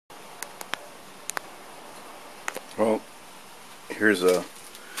Well, here's a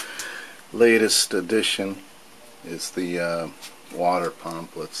latest addition. Is the water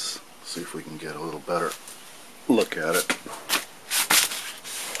pump. Let's see if we can get a little better look at it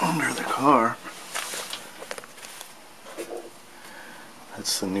under the car.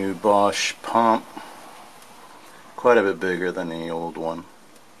 That's the new Bosch pump. Quite a bit bigger than the old one,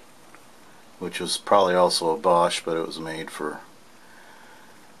 which was probably also a Bosch, but it was made for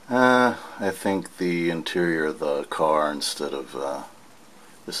I think the interior of the car instead of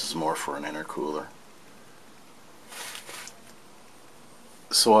this is more for an intercooler.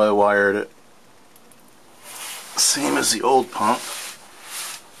 So I wired it same as the old pump,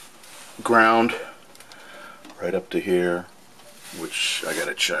 ground right up to here, which I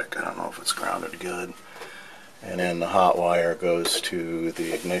gotta check. I don't know if it's grounded good. And then the hot wire goes to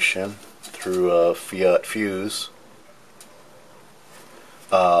the ignition through a Fiat fuse.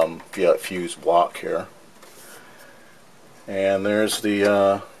 Fiat fuse block here. And there's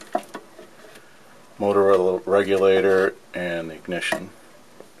the motor regulator and the ignition.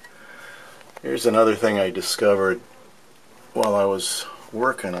 Here's another thing I discovered while I was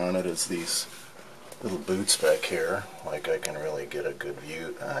working on it, is these little boots back here. Like, I can really get a good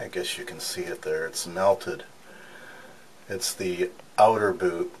view. I guess you can see it there. It's melted. It's the outer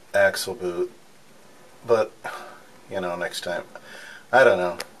boot, axle boot. But, you know, next time, I don't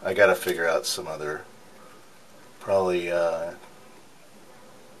know. I gotta figure out some other, probably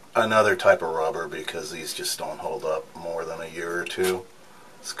another type of rubber, because these just don't hold up more than a year or two.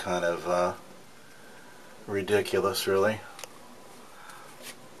 It's kind of ridiculous, really.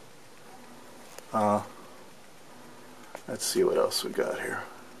 Let's see what else we got here.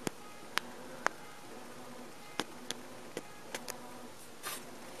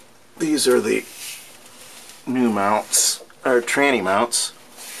 These are the new mounts, or tranny mounts.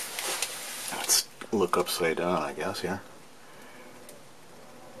 Let's look upside down, I guess, here.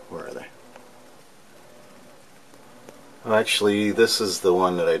 Where are they? Well, actually, this is the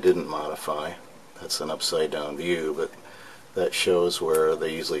one that I didn't modify. That's an upside down view, but that shows where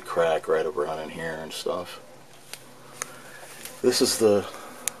they usually crack right around in here and stuff. This is the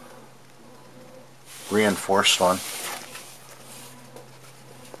reinforced one.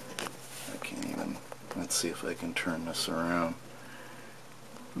 I can't even, let's see if I can turn this around.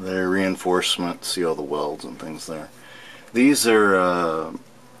 They're reinforcement, see all the welds and things there. These are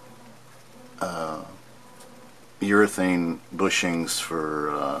urethane bushings for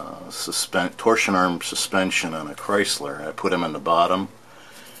torsion arm suspension on a Chrysler. I put them in the bottom,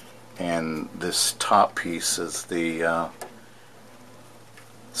 and this top piece is the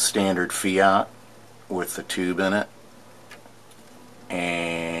standard Fiat with the tube in it,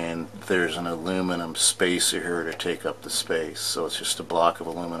 and there's an aluminum spacer here to take up the space, so it's just a block of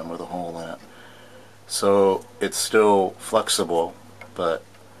aluminum with a hole in it. So it's still flexible, but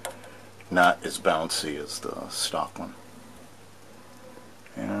not as bouncy as the stock one.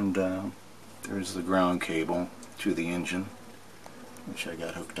 And there's the ground cable to the engine, which I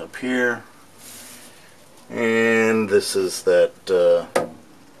got hooked up here. And this is that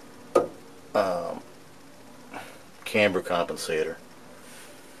camber compensator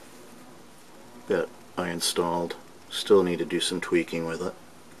that I installed. Still need to do some tweaking with it.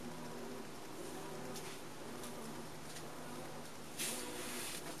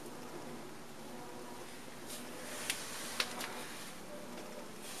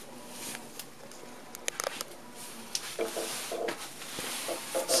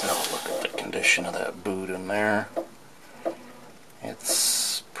 Of that boot in there.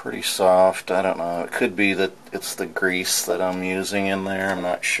 It's pretty soft. I don't know. It could be that it's the grease that I'm using in there. I'm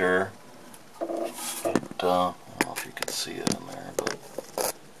not sure. I don't know if you could see it in there,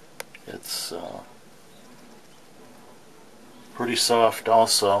 but it's pretty soft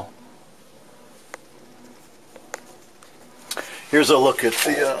also. Here's a look at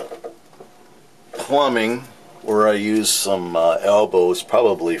the plumbing, where I use some elbows,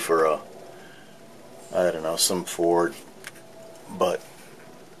 probably for a, I don't know, some Ford, but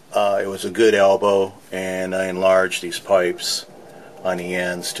it was a good elbow, and I enlarged these pipes on the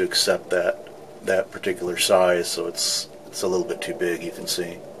ends to accept that particular size, so it's a little bit too big, you can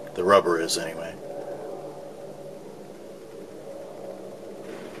see. The rubber is anyway.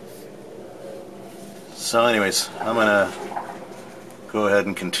 So anyways, I'm gonna go ahead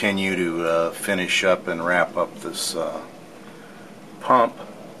and continue to finish up and wrap up this pump.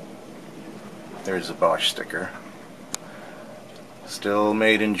 There's a Bosch sticker. Still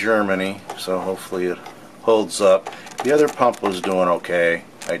made in Germany, so hopefully it holds up. The other pump was doing okay.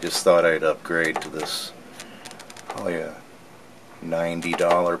 I just thought I'd upgrade to this, probably a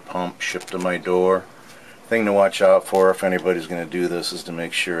 $90 pump shipped to my door. thing to watch out for if anybody's going to do this is to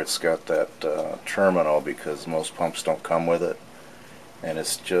make sure it's got that terminal, because most pumps don't come with it, and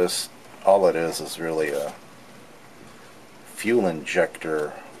it's just, all it is really a fuel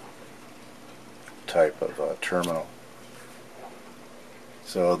injector type of terminal.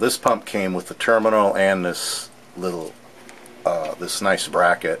 So this pump came with the terminal and this little this nice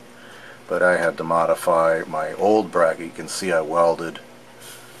bracket, but I had to modify my old bracket. You can see I welded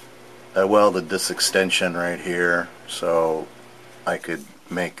this extension right here so I could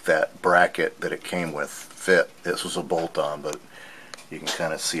make that bracket that it came with fit. This was a bolt-on, but you can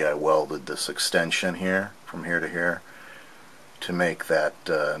kind of see I welded this extension here from here to here to make that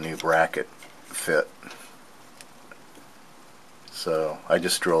new bracket fit. So I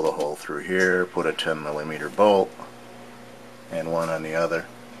just drilled a hole through here, put a 10mm bolt and one on the other.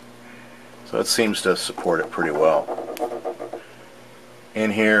 So it seems to support it pretty well.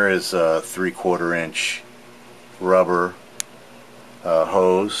 In here is a 3/4 inch rubber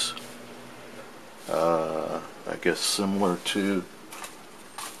hose, I guess similar to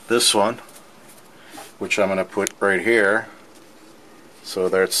this one, which I'm going to put right here. So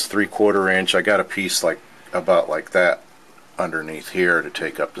that's 3/4 inch. I got a piece like about like that underneath here to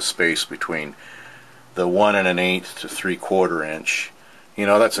take up the space between the 1 1/8 to 3/4 inch. You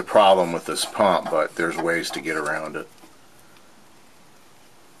know, that's a problem with this pump, but there's ways to get around it.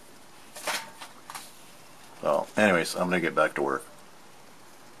 Well, anyways, I'm going to get back to work.